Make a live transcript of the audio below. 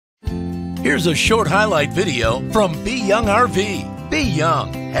Here's a short highlight video from Be Young RV. Be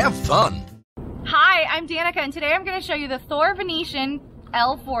young, have fun. Hi, I'm Danica, and today I'm going to show you the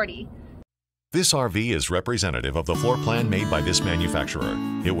Thor-Venetian-L40. This RV is representative of the floor plan made by this manufacturer.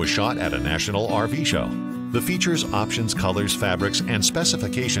 It was shot at a national RV show. The features, options, colors, fabrics, and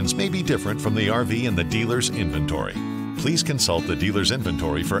specifications may be different from the RV in the dealer's inventory. Please consult the dealer's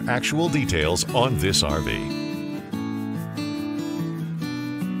inventory for actual details on this RV.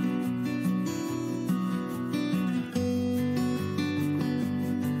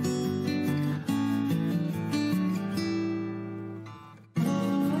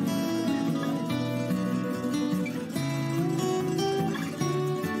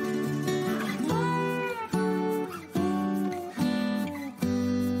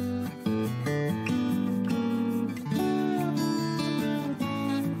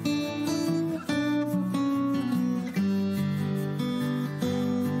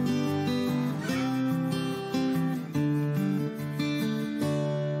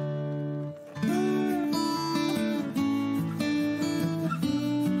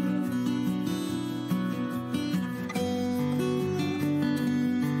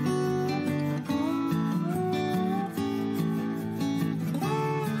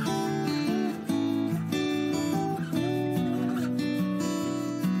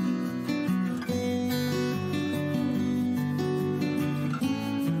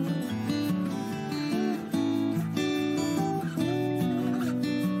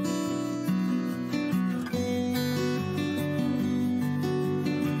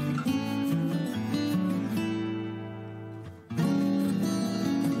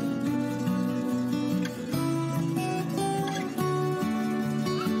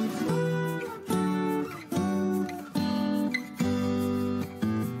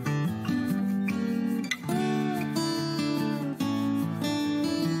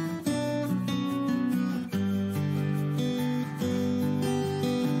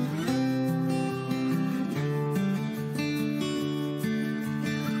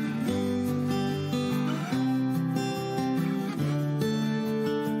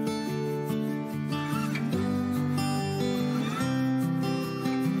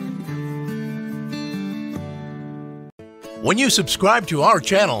 When you subscribe to our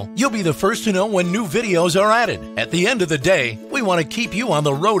channel, you'll be the first to know when new videos are added. At the end of the day, we want to keep you on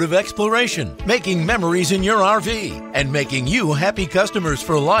the road of exploration, making memories in your RV, and making you happy customers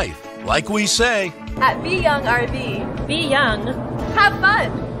for life. Like we say, At Be Young RV, Be young. have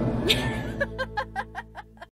fun!